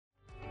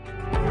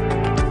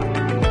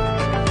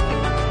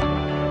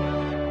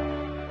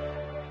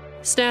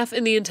Staff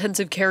in the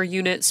intensive care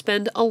unit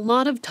spend a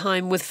lot of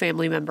time with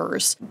family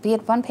members. We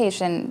had one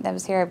patient that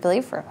was here, I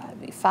believe, for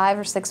 5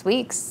 or 6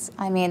 weeks.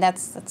 I mean,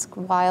 that's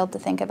wild to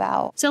think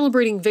about.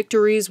 Celebrating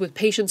victories with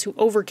patients who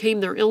overcame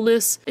their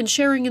illness and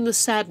sharing in the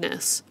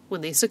sadness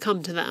when they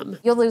succumb to them.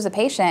 You'll lose a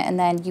patient and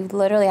then you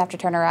literally have to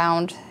turn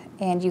around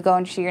and you go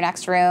into your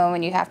next room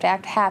and you have to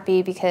act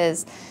happy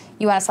because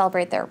you want to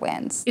celebrate their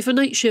wins. If a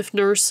night shift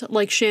nurse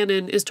like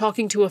Shannon is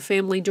talking to a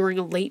family during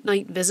a late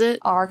night visit,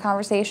 our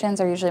conversations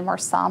are usually more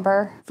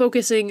somber,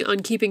 focusing on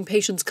keeping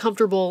patients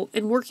comfortable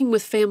and working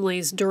with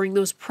families during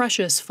those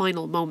precious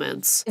final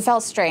moments. It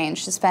felt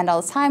strange to spend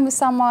all this time with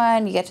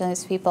someone, you get to know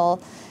these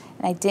people,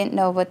 and I didn't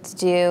know what to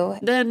do.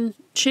 Then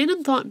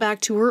Shannon thought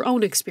back to her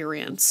own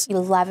experience.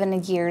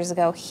 11 years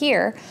ago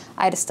here,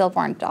 I had a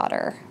stillborn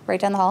daughter right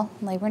down the hall,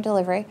 labor and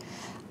delivery,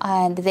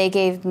 and they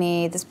gave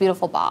me this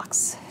beautiful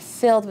box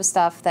filled with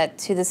stuff that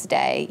to this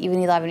day,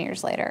 even 11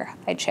 years later,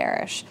 I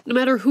cherish. No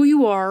matter who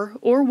you are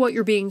or what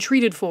you're being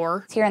treated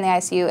for. Here in the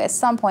ICU, at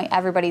some point,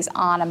 everybody's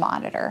on a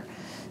monitor,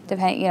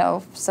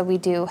 depending, so we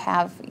do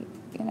have,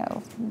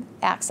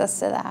 access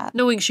to that.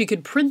 Knowing she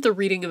could print the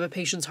reading of a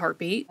patient's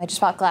heartbeat. I just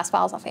bought glass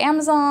bottles off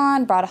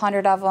Amazon, brought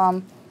 100 of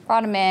them,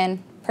 brought them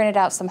in, printed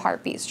out some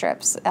heartbeat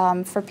strips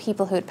for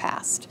people who had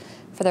passed,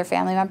 for their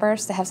family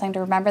members to have something to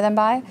remember them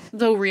by.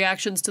 Though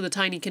reactions to the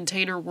tiny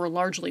container were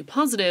largely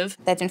positive,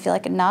 that didn't feel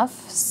like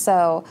enough,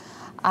 so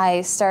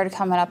I started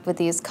coming up with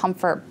these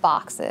comfort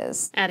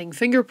boxes. Adding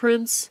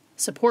fingerprints,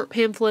 support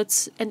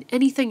pamphlets, and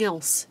anything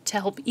else to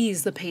help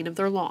ease the pain of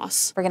their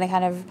loss. We're going to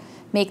kind of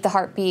make the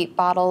heartbeat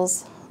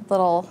bottles a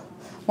little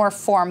more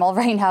formal.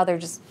 Right now they're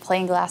just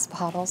plain glass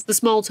bottles. The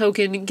small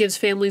token gives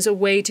families a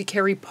way to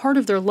carry part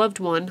of their loved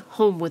one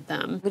home with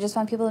them. We just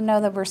want people to know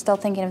that we're still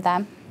thinking of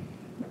them.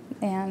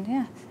 And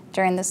yeah,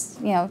 during this,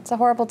 it's a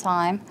horrible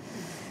time.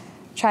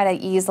 Try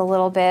to ease a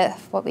little bit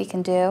what we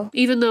can do.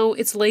 Even though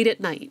it's late at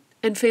night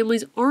and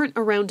families aren't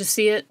around to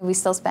see it, we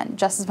still spend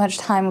just as much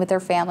time with their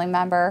family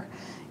member,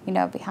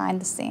 behind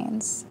the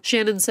scenes.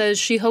 Shannon says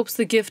she hopes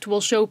the gift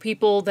will show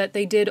people that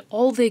they did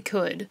all they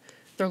could.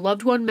 Their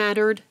loved one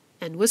mattered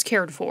and was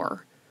cared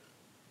for.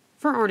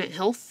 For Arnot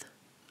Health,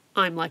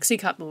 I'm Lexi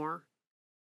Cutmore.